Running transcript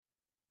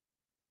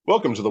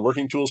Welcome to the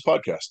Working Tools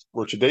Podcast,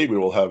 where today we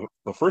will have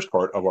the first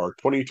part of our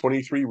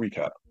 2023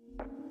 recap.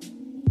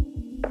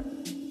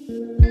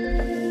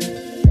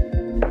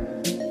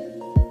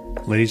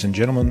 Ladies and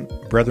gentlemen,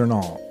 brethren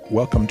all,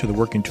 welcome to the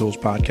Working Tools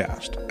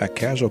Podcast, a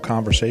casual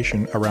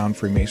conversation around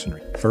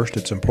Freemasonry. First,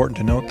 it's important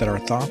to note that our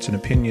thoughts and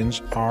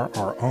opinions are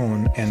our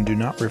own and do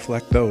not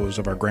reflect those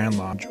of our Grand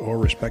Lodge or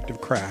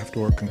respective craft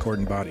or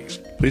concordant bodies.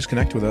 Please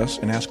connect with us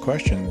and ask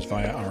questions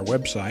via our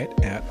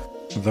website at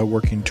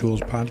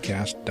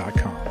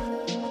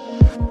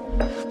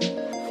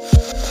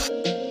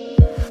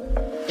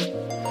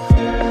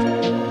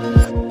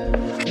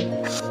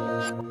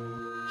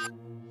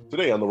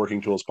Today on the Working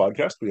Tools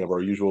Podcast, we have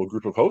our usual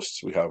group of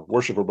hosts. We have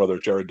Worshipful Brother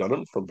Jared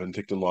Dunham from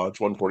Penticton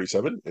Lodge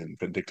 147 in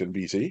Penticton,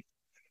 BC.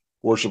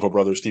 Worshipful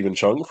Brother Stephen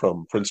Chung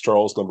from Prince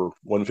Charles number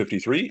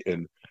 153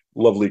 in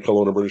lovely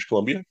Kelowna, British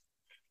Columbia.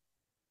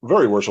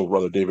 Very worshipful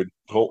Brother David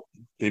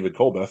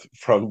Colbeth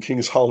from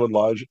King Solomon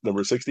Lodge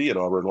number 60 in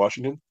Auburn,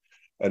 Washington.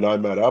 And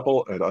I'm Matt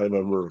Apple, and I'm a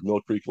member of Mill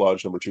Creek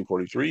Lodge number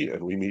 243,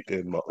 and we meet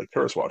in Montlake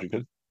Terrace,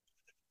 Washington.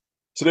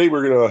 Today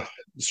we're going to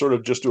sort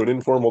of just do an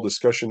informal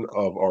discussion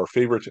of our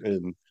favorite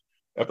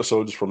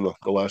episodes from the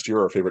last year,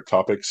 our favorite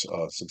topics,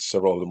 since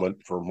several of them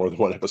went for more than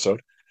one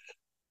episode,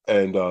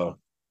 and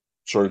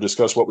sort of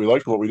discuss what we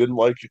liked and what we didn't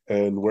like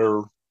and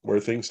where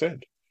things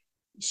stand.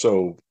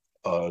 So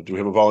do we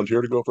have a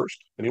volunteer to go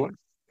first? Anyone?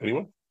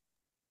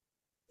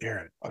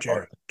 Jared. I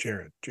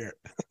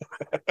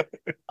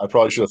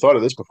probably should have thought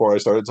of this before I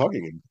started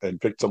talking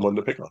and picked someone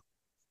to pick on.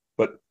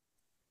 But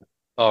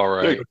all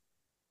right,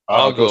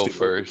 I'll go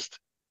first.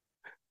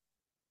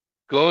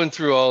 Going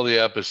through all the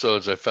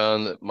episodes, I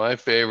found that my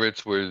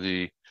favorites were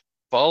the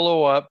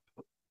follow-up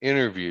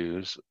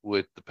interviews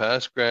with the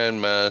past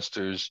Grand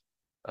Masters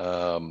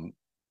of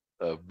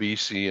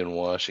BC and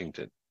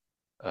Washington.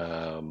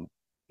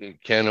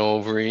 Ken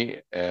Overy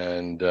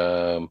and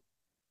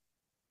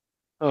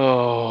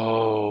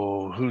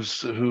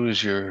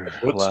who's your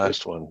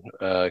last one?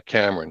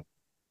 Cameron.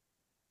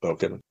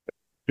 Okay.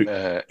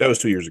 That was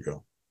 2 years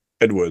ago.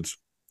 Ed Woods.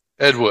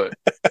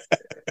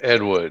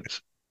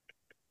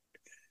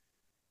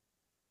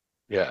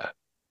 Yeah,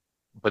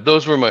 but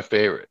those were my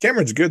favorite.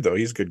 Cameron's good though.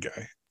 He's a good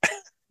guy.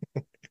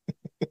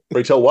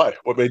 Ray, tell why.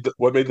 What made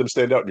them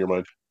stand out in your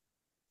mind?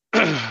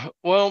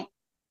 Well,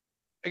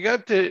 we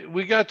got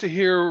to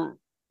hear,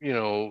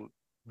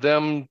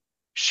 them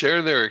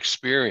share their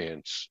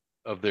experience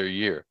of their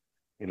year.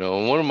 And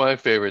one of my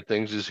favorite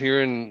things is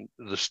hearing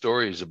the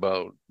stories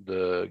about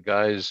the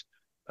guys'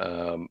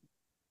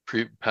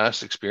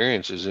 past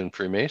experiences in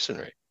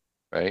Freemasonry,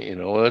 right?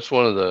 That's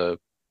one of the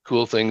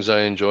cool things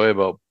I enjoy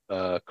about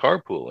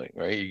carpooling,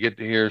 right? You get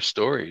to hear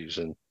stories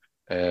and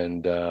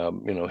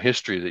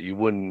history that you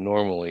wouldn't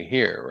normally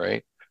hear,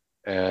 right?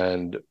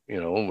 And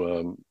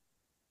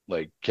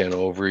like Ken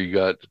Overy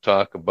got to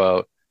talk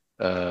about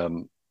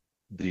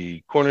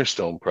the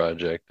Cornerstone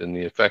Project and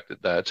the effect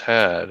that that's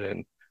had,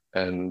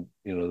 and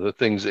the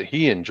things that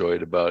he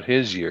enjoyed about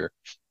his year,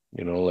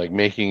 like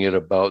making it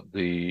about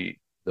the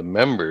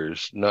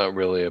members, not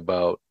really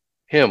about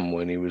him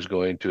when he was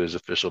going to his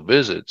official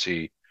visits.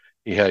 He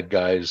had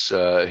guys,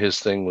 his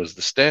thing was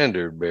the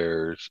standard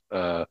bearers,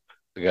 the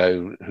guy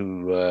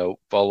who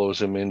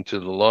follows him into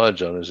the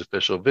lodge on his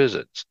official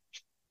visits.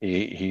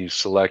 He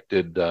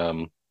selected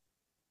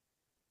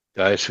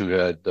guys who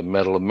had the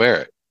Medal of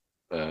Merit,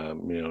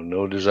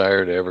 no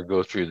desire to ever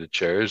go through the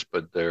chairs,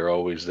 but they're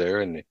always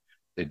there and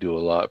they do a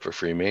lot for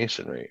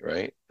Freemasonry,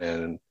 right?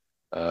 And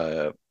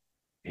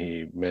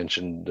he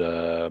mentioned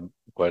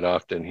quite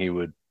often he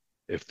would,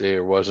 if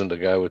there wasn't a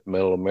guy with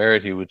Medal of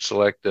Merit, he would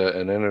select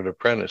an entered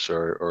apprentice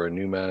or a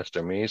new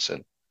Master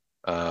Mason.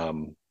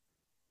 And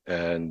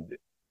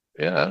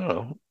yeah, I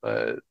don't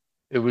know.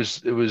 It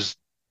was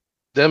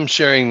them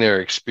sharing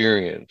their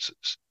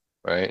experiences,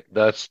 right?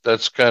 That's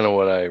kind of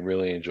what I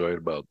really enjoyed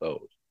about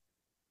those.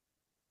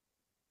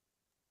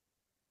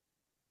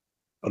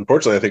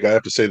 Unfortunately, I think I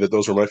have to say that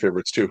those were my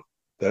favorites too.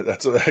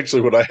 That's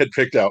actually what I had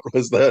picked out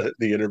was the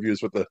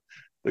interviews with the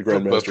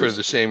Grand Masters. But for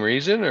the same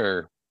reason,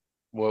 or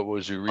what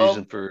was your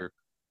reason for?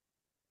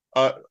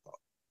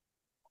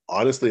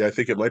 Honestly, I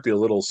think it might be a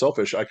little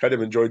selfish. I kind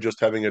of enjoyed just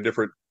having a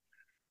different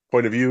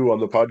point of view on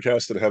the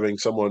podcast and having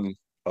someone.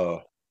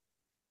 It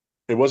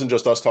wasn't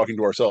just us talking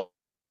to ourselves,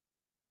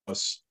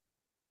 us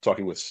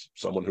talking with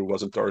someone who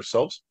wasn't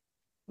ourselves.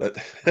 But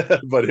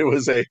it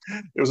was an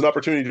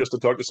opportunity just to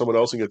talk to someone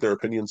else and get their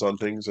opinions on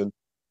things. And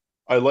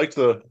I liked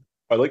the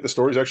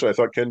stories. Actually, I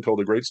thought Ken told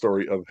a great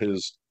story of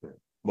his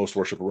most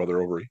worshipful brother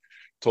Overy.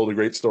 Told a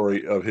great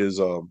story of his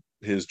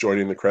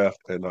joining the craft,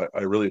 and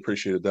I really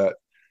appreciated that.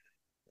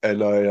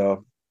 And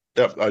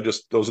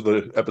those are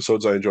the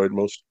episodes I enjoyed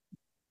most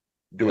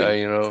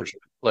doing. Sure.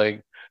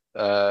 like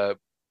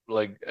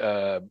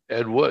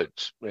Ed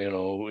Woods,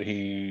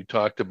 he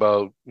talked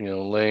about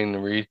laying the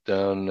wreath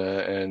down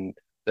and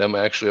them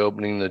actually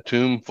opening the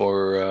tomb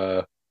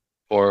for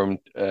him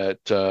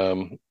at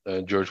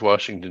George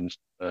Washington's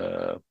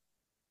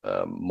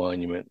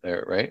monument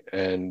there, right?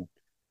 And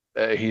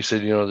he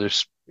said,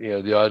 there's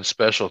the odd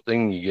special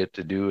thing you get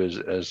to do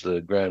as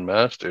the Grand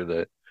Master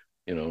that,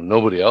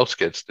 nobody else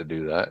gets to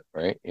do that,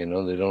 right? They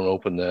don't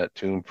open that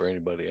tomb for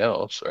anybody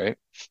else, right?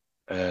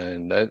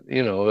 And that,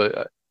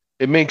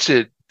 it makes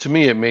it, to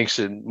me, it makes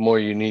it more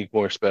unique,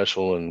 more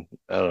special. And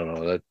I don't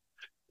know, that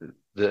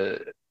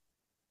the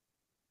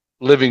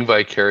living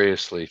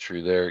vicariously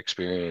through their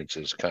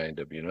experiences, kind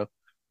of,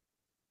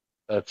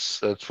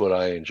 that's what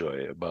I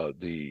enjoy about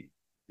the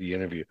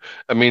interview.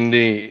 I mean,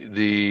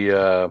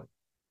 uh,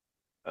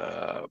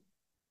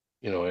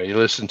 you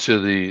listen to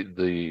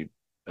the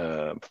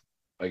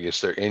I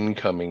guess their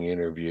incoming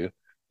interview,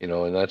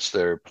 and that's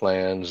their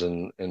plans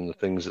and the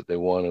things that they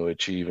want to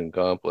achieve and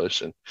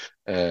accomplish, and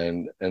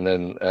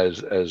then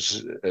as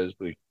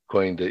we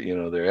coined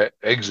it, their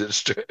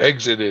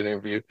exit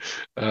interview,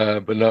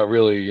 but not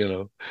really,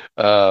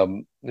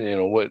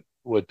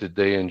 what did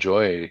they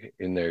enjoy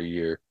in their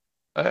year?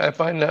 I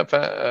find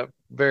that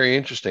very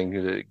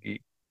interesting.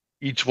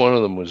 Each one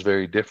of them was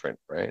very different,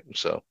 right?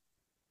 So.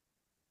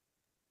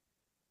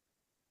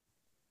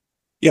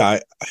 Yeah,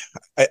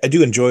 I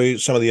do enjoy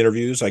some of the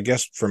interviews. I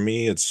guess for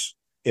me, it's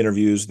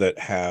interviews that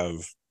have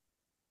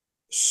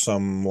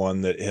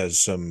someone that has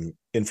some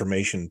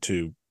information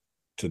to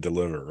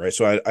deliver, right?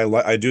 So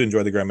I do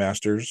enjoy the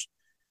Grandmasters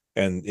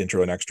and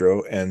intro and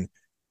extra, and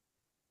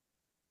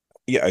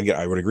yeah, again,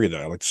 I would agree that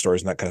I like the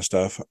stories and that kind of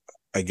stuff.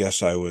 I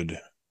guess I would,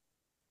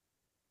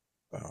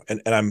 and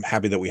I'm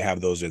happy that we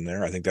have those in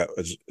there. I think that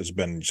has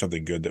been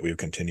something good that we've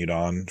continued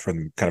on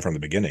from kind of from the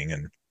beginning,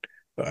 and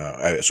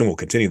I assume we'll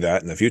continue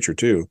that in the future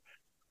too.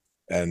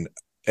 And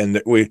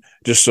we,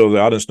 just so the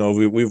audience knows,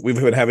 we've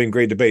been having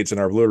great debates in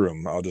our blue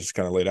room. I'll just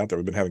kind of lay it out there.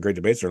 We've been having great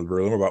debates in our blue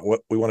room about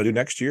what we want to do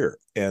next year.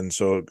 And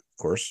so, of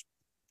course,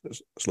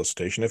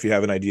 solicitation. If you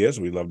have any ideas,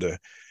 we'd love to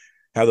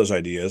have those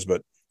ideas.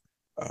 But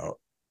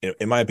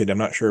in my opinion, I'm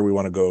not sure we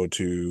want to go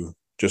to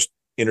just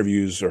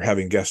interviews or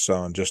having guests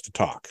on just to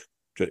talk.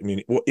 I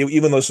mean,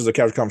 even though this is a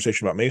casual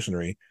conversation about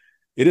masonry,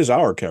 it is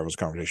our casual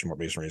conversation about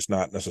masonry. It's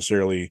not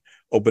necessarily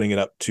opening it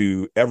up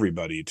to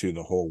everybody, to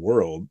the whole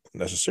world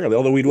necessarily,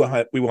 although we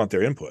want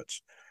their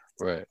inputs.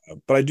 Right.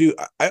 But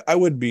I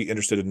would be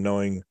interested in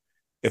knowing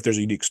if there's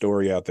a unique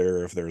story out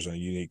there, if there's a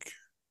unique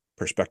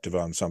perspective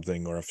on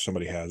something, or if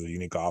somebody has a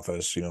unique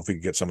office, if we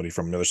could get somebody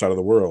from the other side of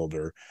the world,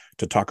 or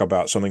to talk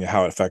about something,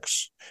 how it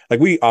affects, like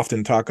we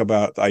often talk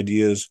about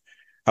ideas,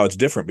 how it's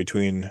different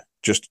between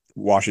just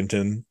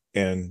Washington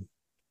and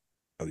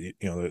the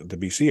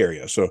BC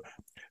area. So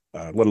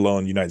let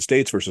alone United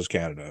States versus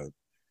Canada,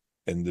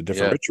 and the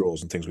different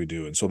rituals and things we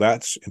do. And so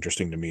that's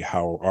interesting to me.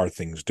 How are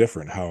things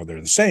different? How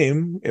they're the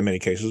same in many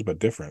cases, but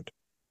different.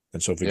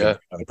 And so if we get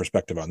another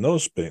perspective on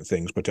those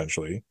things,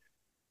 potentially,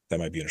 that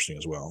might be interesting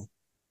as well.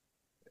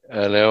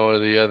 I know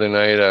the other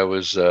night I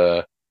was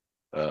on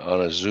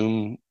a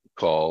Zoom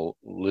call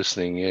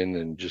listening in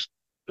and just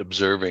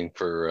observing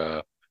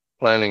for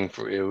planning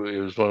for it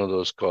was one of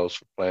those calls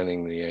for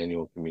planning the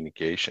annual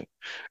communication.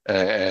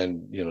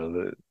 And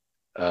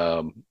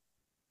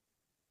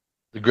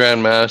the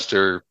Grand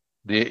Master,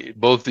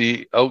 both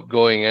the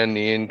outgoing and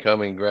the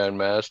incoming Grand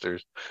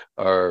Masters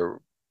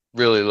are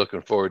really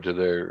looking forward to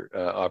their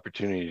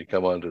opportunity to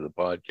come onto the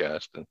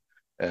podcast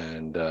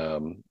and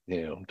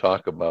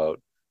talk about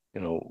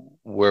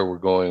where we're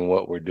going,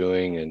 what we're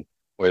doing, and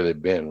where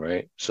they've been,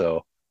 right?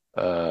 So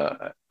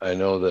I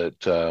know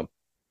that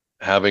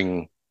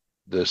having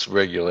this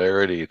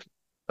regularity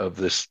of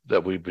this,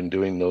 that we've been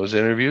doing those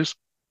interviews,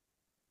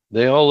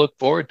 they all look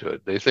forward to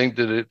it. They think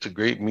that it's a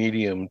great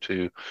medium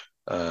to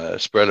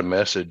spread a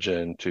message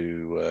and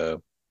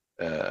to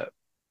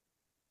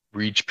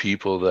reach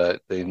people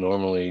that they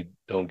normally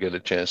don't get a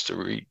chance to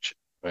reach,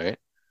 right?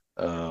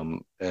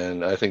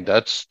 And I think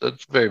that's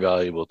very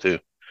valuable too,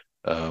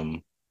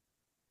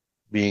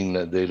 being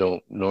that they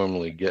don't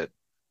normally get.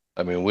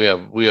 I mean, we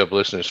have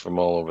listeners from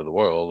all over the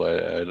world.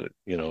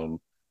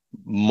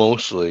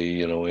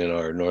 Mostly, in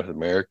our North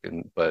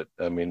American, but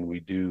I mean, we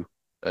do.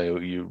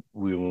 When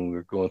we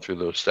were going through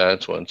those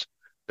stats once,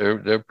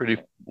 they're pretty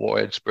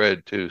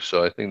widespread too.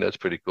 So I think that's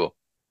pretty cool.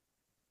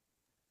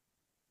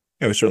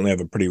 Yeah, we certainly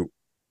have a pretty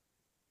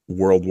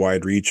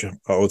worldwide reach.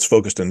 Oh, it's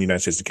focused in the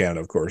United States and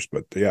Canada, of course,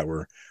 but yeah,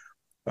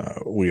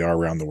 we are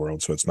around the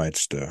world, so it's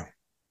nice to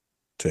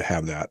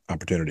have that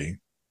opportunity.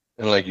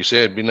 And like you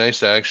said, it'd be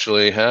nice to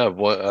actually have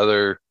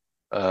other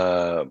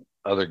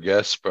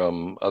guests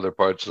from other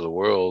parts of the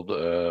world.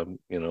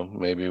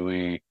 Maybe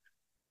we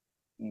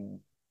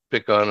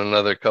pick on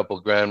another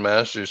couple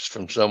grandmasters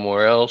from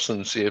somewhere else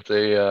and see if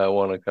they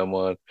want to come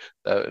on.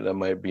 That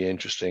might be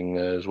interesting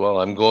as well.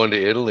 I'm going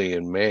to Italy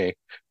in May,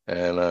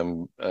 and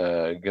I'm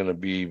going to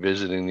be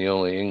visiting the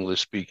only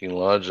English-speaking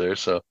lodge there.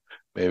 So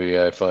maybe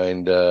I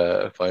find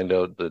out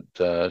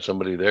that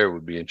somebody there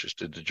would be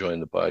interested to join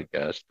the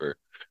podcast for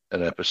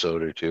an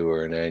episode or two,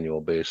 or an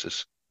annual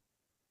basis.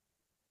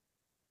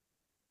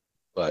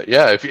 But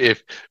yeah,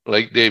 if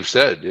like Dave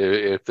said,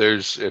 if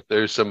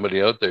there's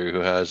somebody out there who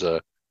has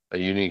a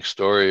unique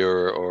story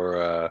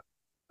or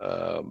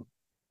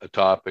a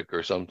topic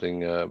or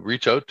something,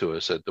 reach out to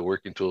us at the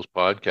Working Tools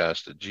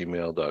Podcast at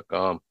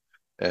gmail.com,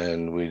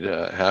 and we'd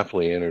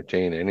happily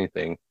entertain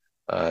anything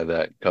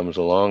that comes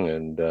along,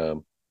 and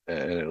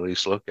at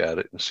least look at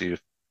it and see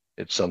if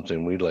it's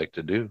something we'd like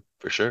to do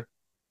for sure.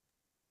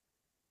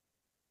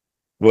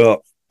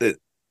 Well,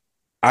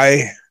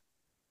 I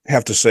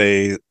have to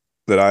say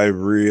that I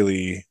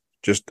really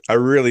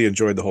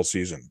enjoyed the whole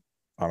season,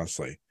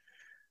 honestly.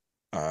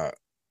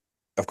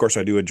 Of course,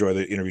 I do enjoy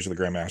the interviews with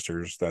the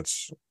Grandmasters.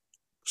 That's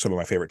some of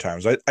my favorite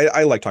times.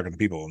 I like talking to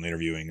people and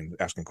interviewing and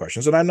asking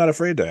questions, and I'm not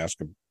afraid to ask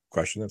a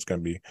question that's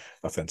going to be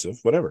offensive,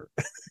 whatever.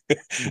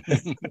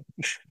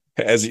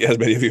 as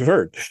many of you have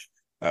heard.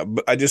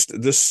 But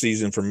this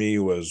season for me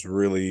was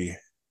really,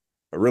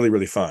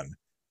 really fun.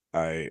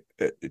 I've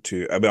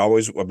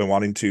been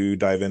wanting to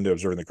dive into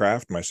observing the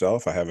craft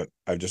myself. I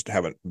just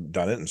haven't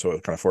done it, and so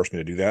it kind of forced me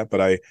to do that.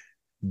 But I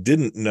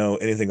didn't know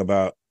anything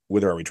about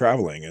Whither Are We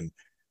Traveling, and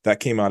that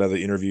came out of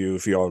the interview.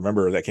 If you all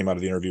remember, that came out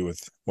of the interview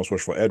with Most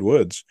Worshipful Ed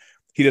Woods.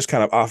 He just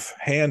kind of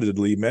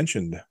offhandedly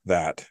mentioned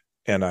that,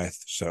 and I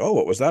said, "Oh,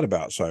 what was that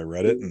about?" So I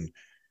read it, and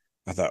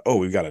I thought, "Oh,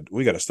 we got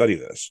to study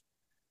this."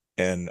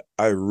 And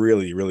I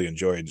really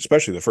enjoyed,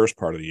 especially the first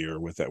part of the year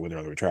with that Whither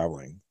Are We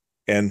Traveling.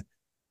 And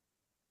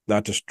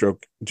not to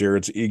stroke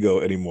Jared's ego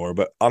anymore,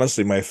 but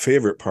honestly, my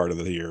favorite part of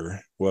the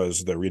year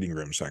was the reading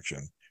room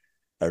section.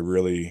 I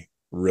really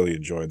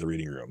enjoyed the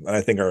reading room, and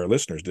I think our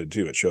listeners did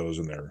too. It shows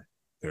in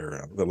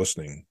the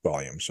listening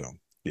volume. So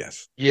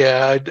yes.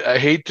 Yeah, I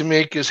hate to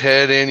make his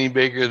head any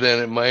bigger than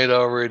it might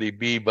already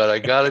be, but I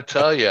got to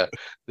tell you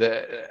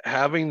that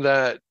having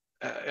that,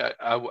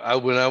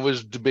 when I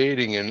was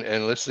debating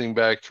and listening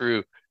back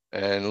through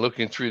and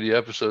looking through the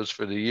episodes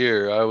for the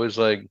year, I was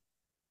like,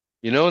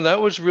 that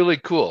was really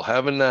cool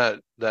having that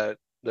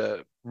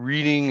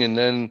reading and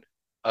then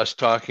us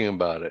talking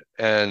about it.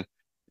 And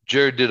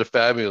Jared did a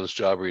fabulous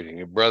job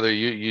reading. Brother,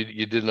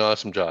 you did an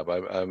awesome job.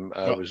 I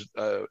was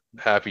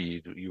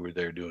happy you were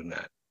there doing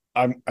that.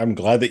 I'm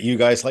glad that you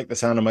guys like the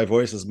sound of my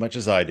voice as much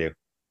as I do.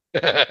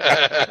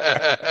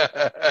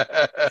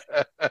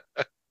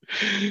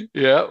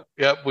 Yep,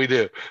 we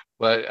do.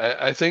 But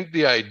I think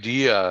the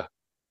idea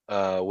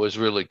was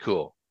really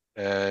cool.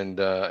 And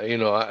I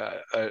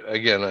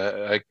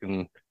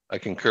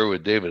concur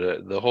with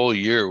David. The whole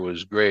year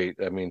was great.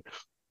 I mean,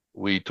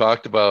 we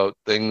talked about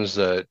things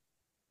that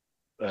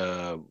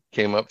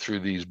came up through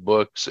these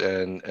books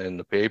and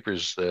the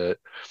papers that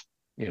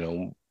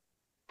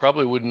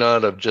probably would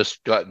not have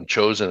just gotten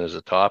chosen as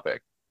a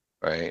topic,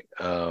 right?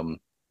 And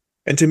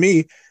to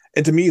me,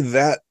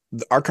 that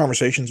our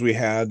conversations we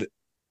had,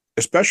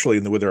 especially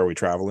in the Whither Are We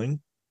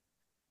Traveling,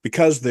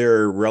 because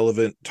they're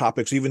relevant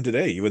topics even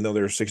today, even though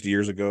they're 60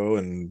 years ago,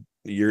 and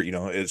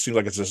it seems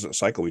like it's just a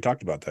cycle. We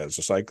talked about that. It's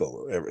a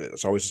cycle.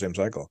 It's always the same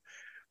cycle.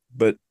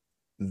 But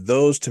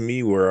those to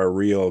me were a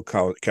real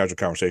casual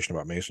conversation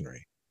about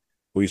Masonry.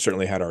 We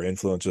certainly had our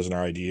influences and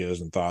our ideas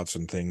and thoughts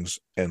and things.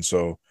 And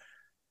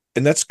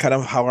that's kind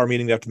of how our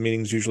meeting after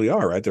meetings usually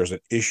are, right? There's an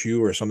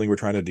issue or something we're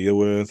trying to deal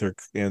with,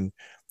 and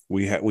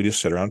we just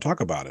sit around and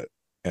talk about it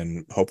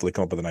and hopefully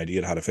come up with an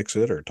idea on how to fix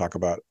it, or talk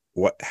about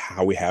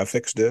how we have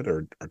fixed it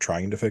or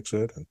trying to fix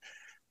it. And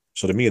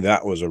so to me,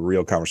 that was a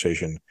real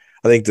conversation.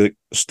 I think the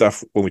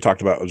stuff when we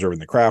talked about observing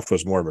the craft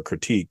was more of a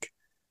critique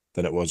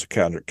than it was a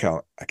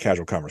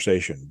casual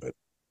conversation. But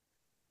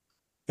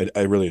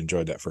I really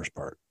enjoyed that first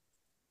part,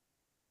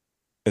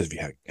 as if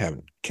you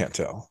can't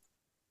tell.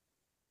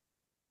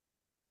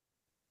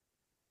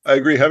 I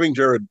agree. Having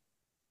Jared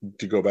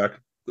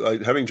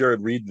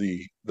read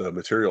the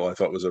material, I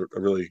thought was a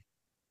really,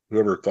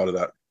 whoever thought of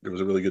that, it was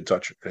a really good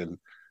touch. And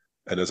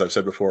as I've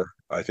said before,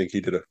 I think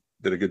he did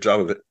a good job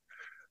of it.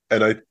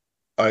 And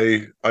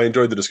I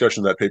enjoyed the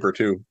discussion of that paper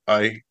too.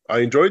 I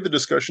enjoyed the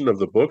discussion of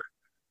the book.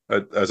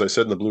 As I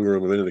said in the Blue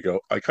Room a minute ago,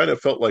 I kind of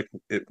felt like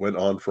it went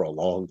on for a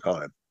long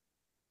time.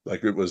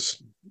 Like it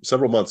was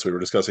several months we were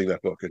discussing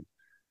that book. And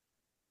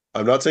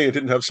I'm not saying it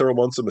didn't have several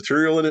months of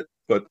material in it,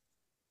 but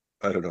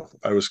I don't know.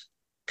 I was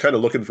kind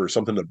of looking for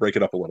something to break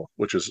it up a little,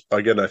 which is,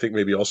 again, I think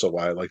maybe also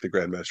why I like the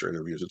Grandmaster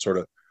interviews. It sort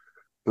of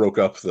broke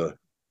up the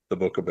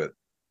book a bit.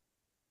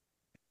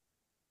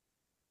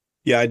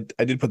 Yeah,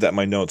 I did put that in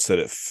my notes that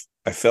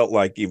I felt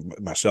like even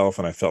myself,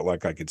 and I felt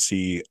like I could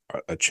see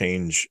a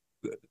change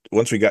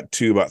once we got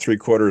to about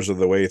 3/4 of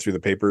the way through the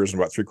papers and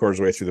about 3/4 of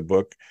the way through the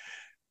book.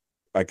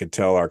 I could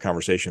tell our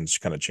conversations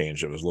kind of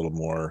changed. It was a little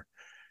more,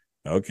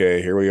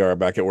 okay, here we are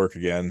back at work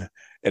again.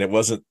 And it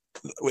wasn't,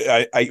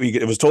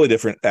 it was totally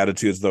different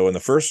attitudes though in the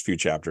first few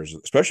chapters,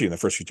 especially in the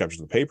first few chapters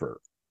of the paper.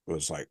 It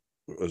was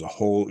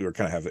we were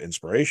kind of having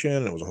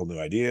inspiration. It was a whole new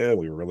idea.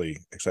 We were really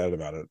excited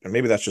about it. And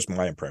maybe that's just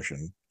my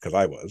impression because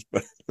I was,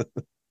 but.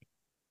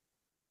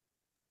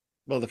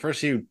 Well, the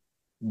first few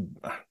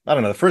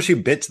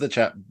bits of the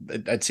chap,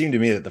 it seemed to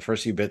me that the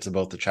first few bits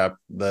about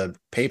the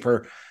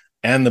paper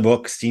and the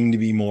book seemed to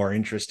be more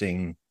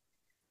interesting.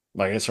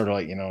 Like it's sort of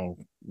like,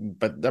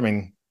 but I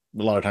mean,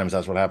 a lot of times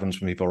that's what happens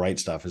when people write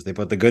stuff is they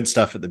put the good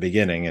stuff at the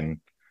beginning and,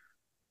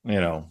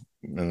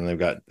 and they've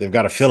got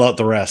to fill out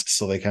the rest.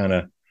 So they kind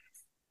of,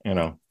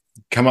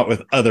 come up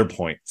with other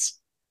points.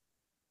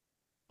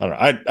 I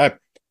don't know.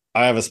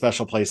 I have a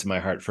special place in my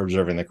heart for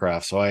Observing the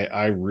Craft. So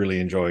I really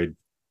enjoyed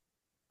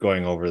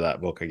going over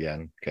that book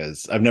again,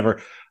 because I've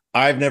never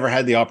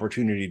had the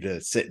opportunity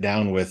to sit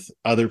down with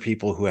other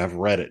people who have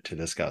read it to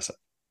discuss it.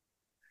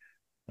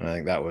 And I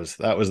think that was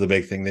the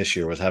big thing this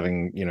year, was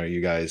having,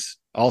 you guys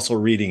also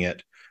reading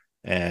it.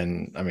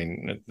 And I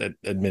mean,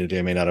 admittedly,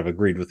 I may not have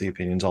agreed with the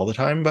opinions all the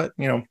time, but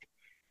Yeah.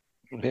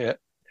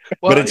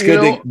 Well, but it's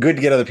good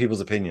to get other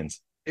people's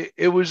opinions. It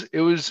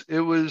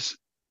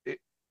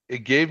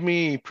gave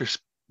me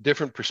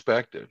different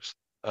perspectives.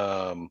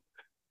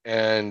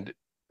 And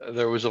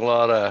there was a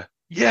lot of,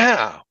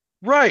 yeah,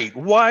 right.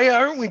 Why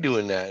aren't we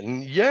doing that?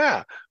 And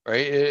yeah,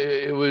 right.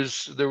 There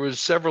was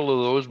several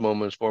of those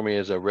moments for me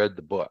as I read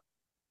the book.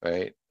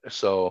 Right.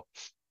 So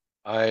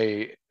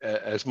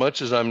as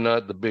much as I'm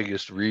not the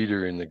biggest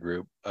reader in the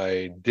group,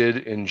 I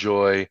did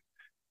enjoy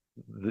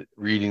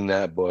reading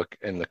that book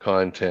and the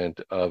content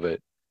of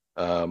it.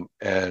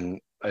 And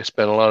I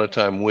spent a lot of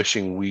time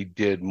wishing we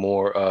did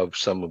more of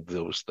some of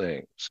those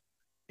things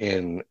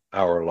in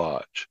our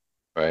lodge,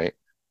 right?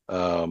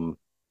 But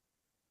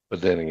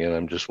then again,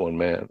 I'm just one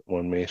man,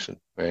 one Mason,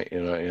 right?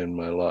 In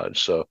my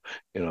lodge. So,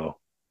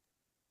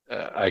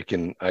 I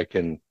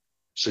can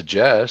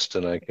suggest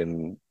and I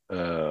can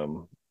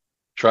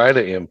try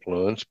to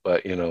influence,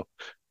 but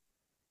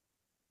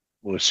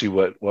we'll see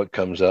what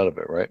comes out of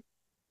it, right?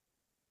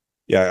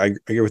 Yeah, I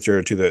agree with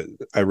Jared too. That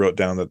I wrote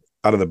down that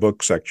out of the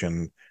book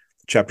section,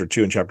 chapter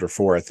 2 and chapter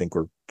 4, I think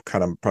were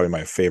kind of probably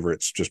my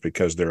favorites, just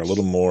because they're a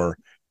little more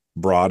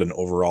broad and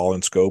overall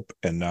in scope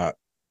and not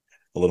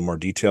a little more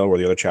detail, where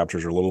the other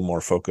chapters are a little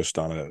more focused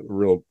on a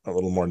little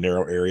more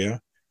narrow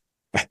area.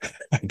 I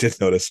did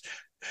notice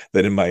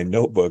that in my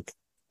notebook,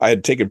 I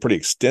had taken pretty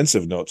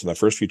extensive notes in the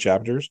first few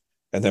chapters.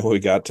 And then when we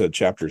got to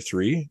chapter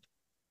 3,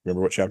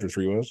 remember what chapter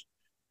 3 was?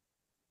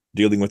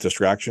 Dealing with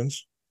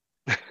distractions.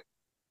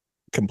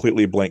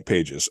 Completely blank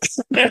pages.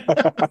 I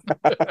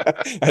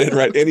didn't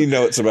write any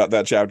notes about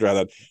that chapter. I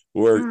thought,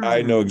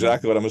 I know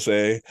exactly what I'm going to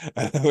say.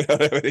 I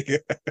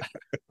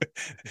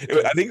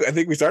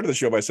think we started the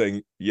show by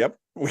saying, "Yep,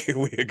 we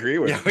agree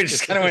with." Yeah, we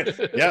just kind of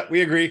went, "Yeah,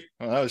 we agree."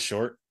 Well, that was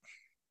short.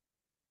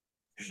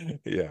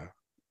 Yeah,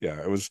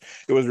 it was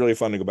really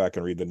fun to go back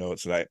and read the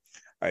notes, and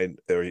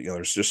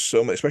there's just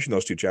so many, especially in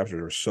those 2 chapters.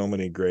 There were so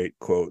many great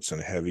quotes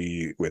and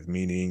heavy with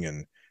meaning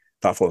and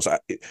thoughtfulness.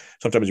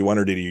 Sometimes you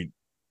wonder,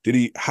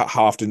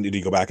 how often did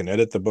he go back and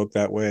edit the book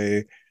that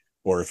way,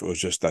 or if it was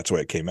just that's the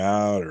way it came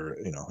out, or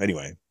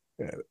anyway,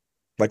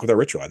 like with our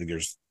ritual, I think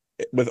there's,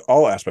 with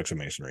all aspects of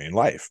Masonry in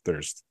life,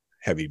 there's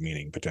heavy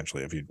meaning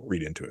potentially if you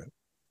read into it.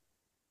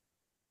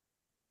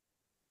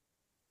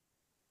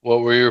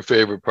 What were your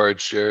favorite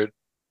parts, Jared?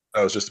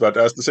 I was just about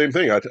to ask the same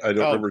thing. I don't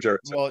remember,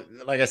 Jared. Well,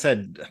 like I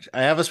said,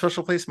 I have a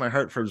special place in my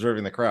heart for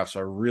Observing the Craft, so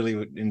I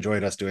really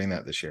enjoyed us doing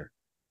that this year.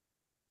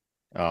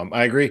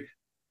 I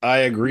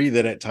agree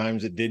that at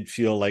times it did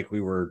feel like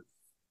we were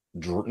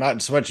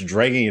not so much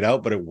dragging it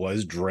out, but it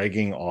was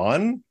dragging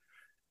on.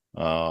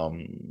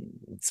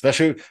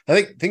 Especially,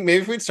 I think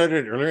maybe if we'd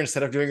started it earlier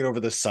instead of doing it over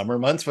the summer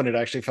months, when it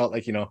actually felt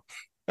like,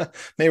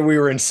 maybe we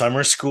were in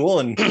summer school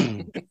and,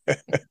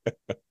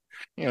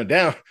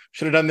 damn,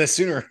 should have done this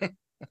sooner.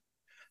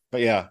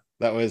 But yeah,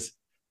 that was,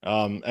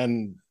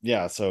 and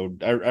yeah, so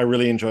I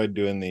really enjoyed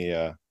doing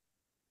the,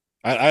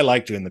 I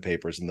like doing the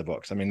papers and the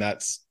books. I mean,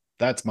 that's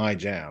my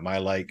jam. I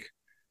like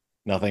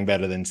nothing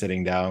better than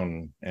sitting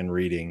down and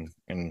reading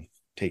and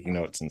taking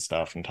notes and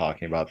stuff and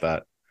talking about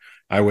that.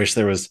 I wish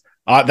there was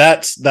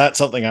that's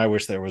something I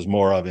wish there was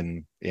more of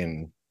in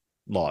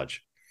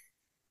lodge,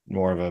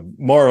 more of a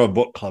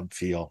book club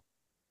feel.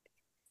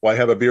 Why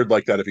have a beard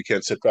like that if you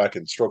can't sit back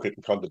and stroke it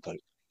and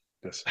contemplate?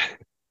 Yes.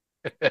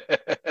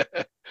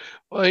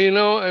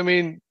 Well, I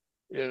mean,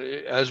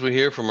 as we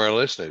hear from our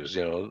listeners,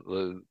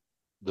 the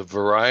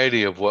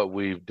variety of what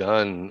we've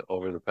done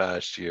over the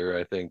past year,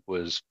 I think,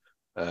 was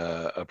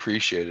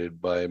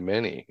appreciated by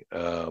many.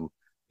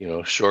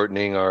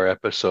 Shortening our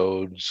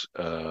episodes,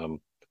 to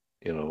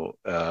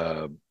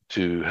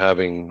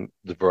having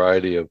the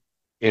variety of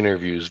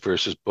interviews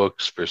versus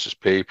books versus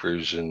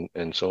papers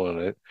and so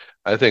on.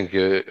 I think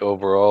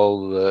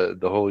overall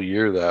the whole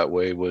year that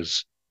way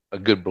was a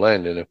good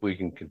blend, and if we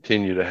can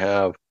continue to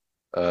have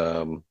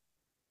a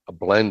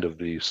blend of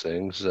these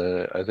things,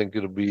 I think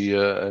it'll be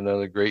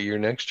another great year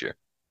next year.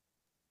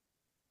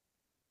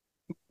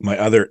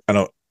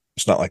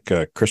 It's not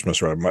like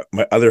Christmas, or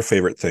my other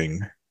favorite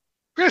thing.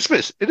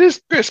 Christmas. It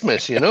is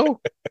Christmas,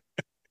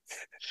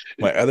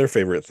 My other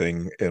favorite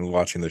thing in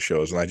watching the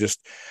shows, and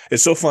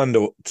it's so fun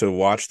to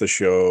watch the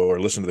show or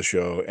listen to the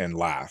show and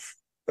laugh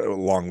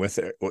along with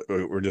it.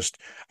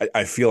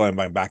 I feel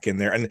I'm back in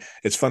there, and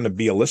it's fun to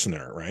be a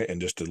listener, right? And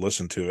just to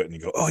listen to it and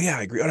you go, oh yeah,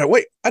 I agree. Oh, no,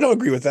 wait, I don't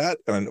agree with that.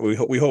 And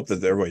we hope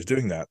that everybody's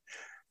doing that.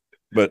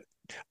 But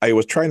I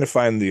was trying to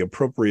find the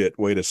appropriate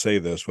way to say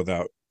this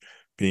without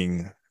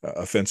being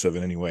offensive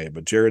in any way,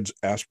 but Jared's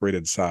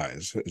aspirated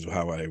sighs is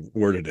how I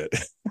worded it.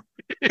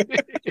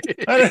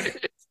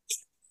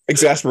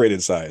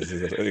 Exasperated sighs.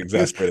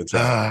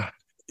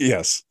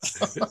 Yes.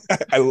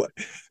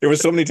 There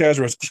was so many times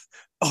where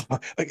oh,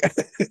 like,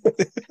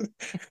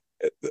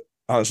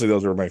 honestly,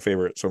 those were some of my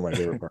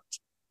favorite parts.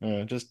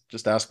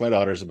 Just ask my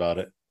daughters about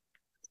it.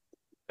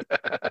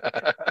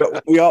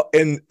 But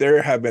and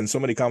there have been so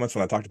many comments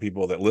when I talk to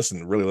people that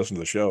really listen to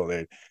the show.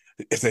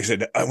 If they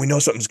said, we know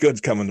something's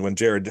good's coming when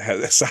Jared has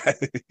a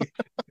side.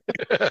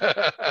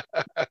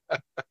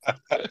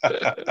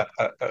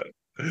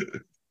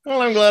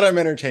 Well, I'm glad I'm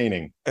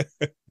entertaining.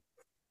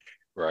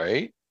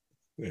 Right?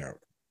 Yeah.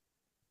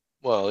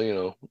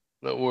 Well,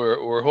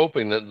 we're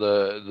hoping that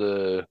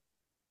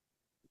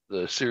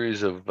the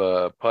series of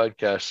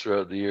podcasts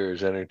throughout the year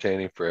is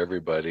entertaining for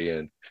everybody,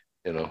 and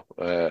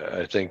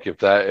I think if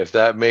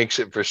that makes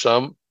it for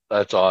some,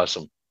 that's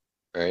awesome,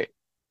 right?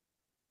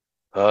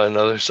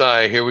 Another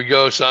sigh. Here we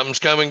go. Something's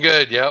coming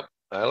good. Yep,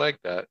 I like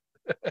that.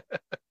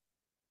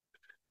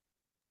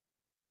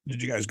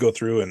 Did you guys go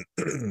through and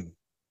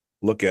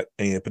look at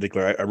any in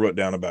particular? I wrote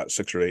down about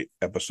 6 or 8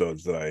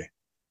 episodes that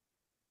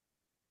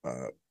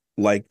I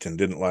liked and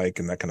didn't like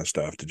and that kind of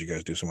stuff. Did you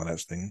guys do some of that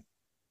thing?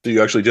 So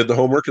you actually did the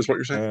homework, is what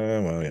you're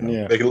saying? Well,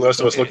 Yeah. Making the rest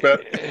of us look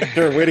bad.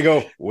 Sure, way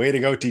to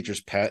go, teacher's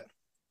pet.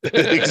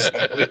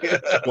 Exactly.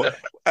 Well,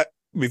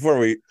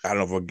 before I don't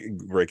know if we'll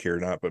break here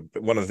or not, but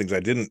one of the things I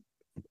didn't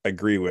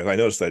agree with, I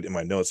noticed that in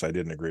my notes I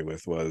didn't agree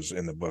with, was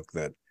in the book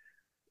that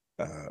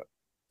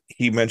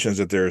he mentions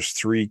that there's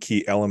 3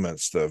 key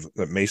elements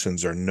that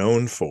Masons are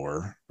known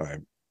for. I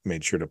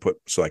made sure to put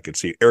so I could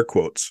see air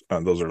quotes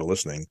on those that are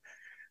listening,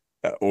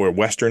 or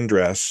Western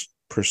dress,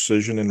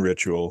 precision and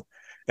ritual,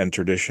 and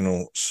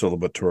traditional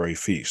celebratory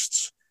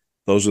feasts.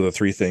 Those are the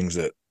 3 things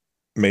that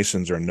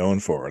Masons are known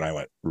for. And I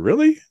went,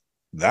 really?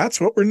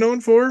 That's what we're known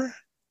for?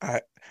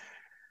 I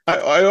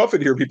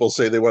often hear people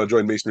say they want to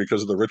join Masonry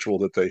because of the ritual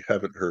that they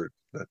haven't heard.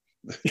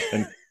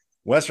 And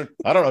Western,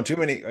 I don't know too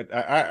many.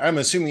 I'm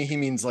assuming he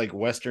means like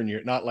Western,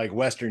 not like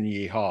Western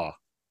yeehaw.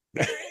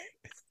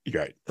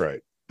 Right.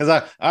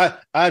 Because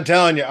I'm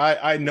telling you,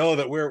 I know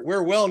that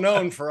we're well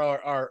known for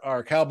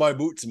our cowboy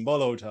boots and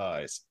bolo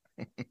ties.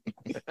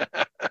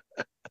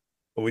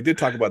 Well, we did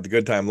talk about the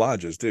good time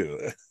lodges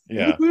too.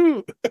 Yeah.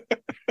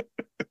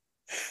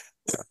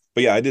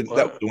 But yeah, I did.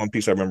 That was the one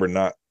piece I remember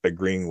not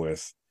agreeing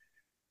with.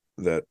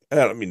 That, I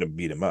don't mean to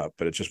beat him up,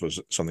 but it just was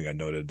something I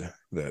noted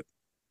that,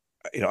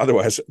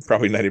 otherwise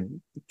probably 95%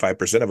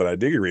 of it I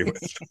did agree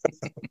with.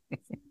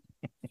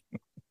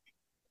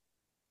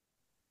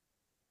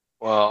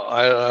 Well,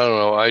 I don't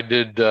know.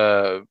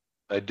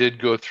 I did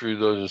go through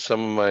those, and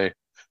some of my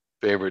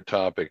favorite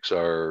topics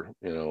are,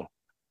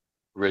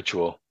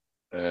 ritual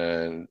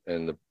and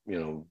the,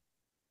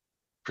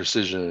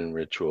 precision and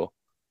ritual,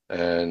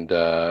 and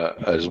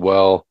as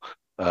well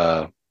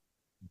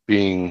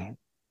being,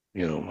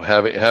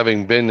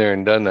 having been there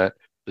and done that,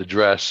 the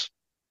dress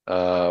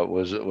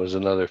was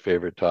another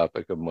favorite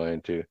topic of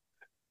mine too.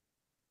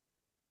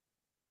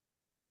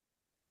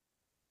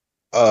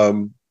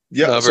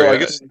 Yeah. Not So very, I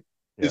guess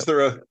is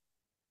there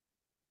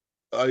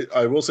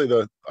I will say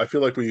I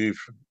feel like we've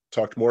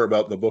talked more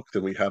about the book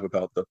than we have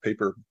about the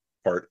paper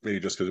part, maybe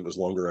just because it was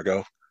longer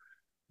ago.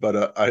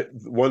 But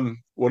one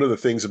of the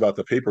things about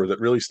the paper that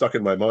really stuck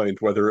in my mind,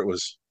 whether it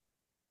was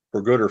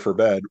for good or for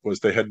bad, was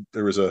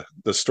there was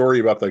the story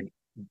about the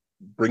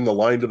bring the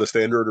line to the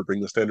standard or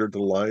bring the standard to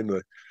the line.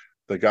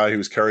 The guy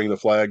who's carrying the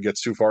flag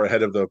gets too far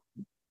ahead of the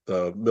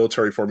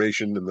military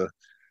formation, and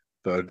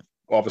the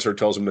officer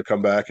tells him to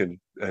come back,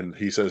 and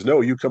he says, no,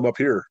 you come up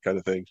here, kind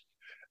of thing.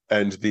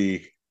 And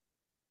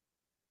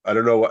I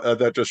don't know,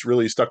 that just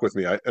really stuck with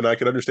me. And I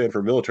can understand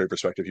from a military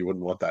perspective you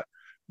wouldn't want that,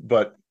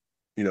 but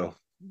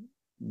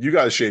you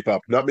guys shape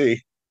up, not me.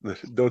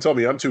 Don't tell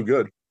me I'm too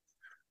good.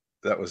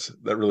 That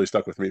really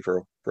stuck with me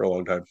for a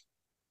long time.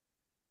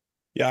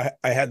 Yeah,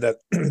 I had that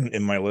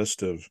in my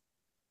list of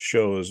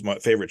shows, my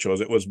favorite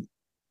shows. It was,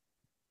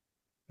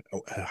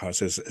 how it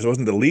says, it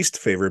wasn't the least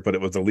favorite, but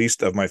it was the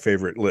least of my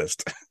favorite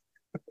list.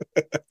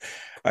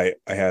 I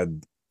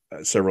had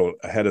several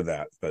ahead of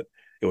that, but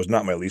it was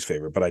not my least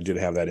favorite. But I did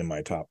have that in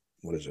my top,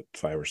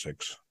 5 or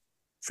 6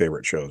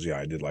 favorite shows. Yeah,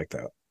 I did like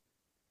that.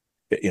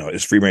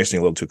 Is Freemasonry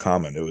a little too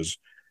common? It was,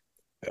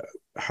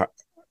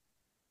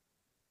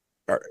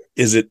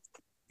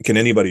 can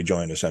anybody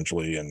join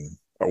essentially, and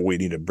we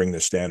need to bring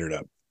this standard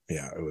up?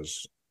 Yeah,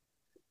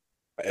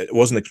 I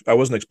wasn't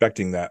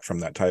expecting that from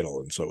that title,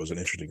 and so it was an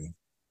interesting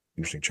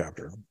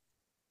chapter.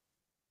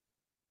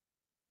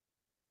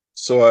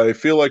 So I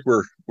feel like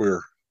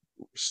we're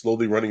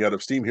slowly running out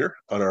of steam here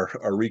on our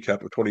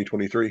recap of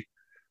 2023.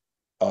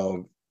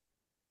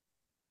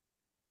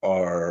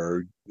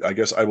 I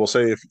guess I will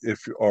say, if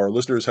our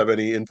listeners have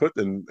any input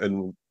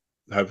and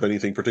have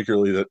anything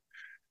particularly that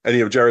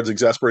any of Jared's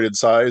exasperated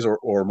sighs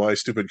or my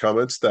stupid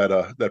comments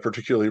that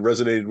particularly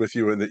resonated with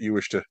you and that you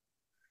wish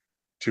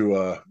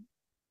to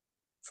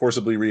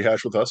forcibly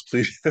rehash with us,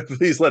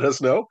 please let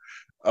us know.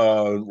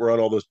 We're on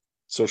all the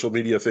social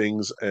media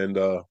things and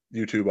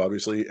YouTube,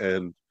 obviously,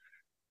 and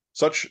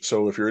such.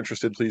 So if you're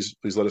interested, please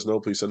let us know.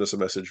 Please send us a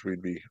message.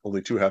 We'd be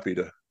only too happy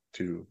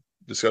to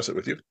discuss it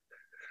with you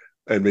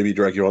and maybe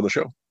drag you on the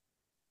show.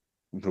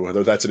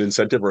 Whether that's an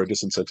incentive or a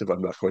disincentive,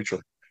 I'm not quite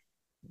sure.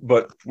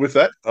 But with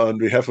that, on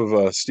behalf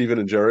of Stephen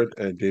and Jared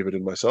and David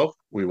and myself,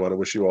 we want to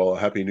wish you all a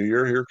happy new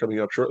year here coming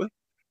up shortly,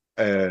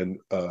 and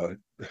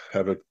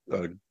have a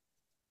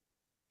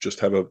just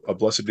have a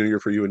blessed new year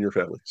for you and your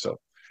family. So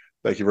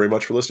thank you very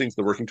much for listening to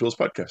the Working Tools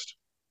Podcast.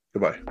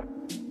 Goodbye.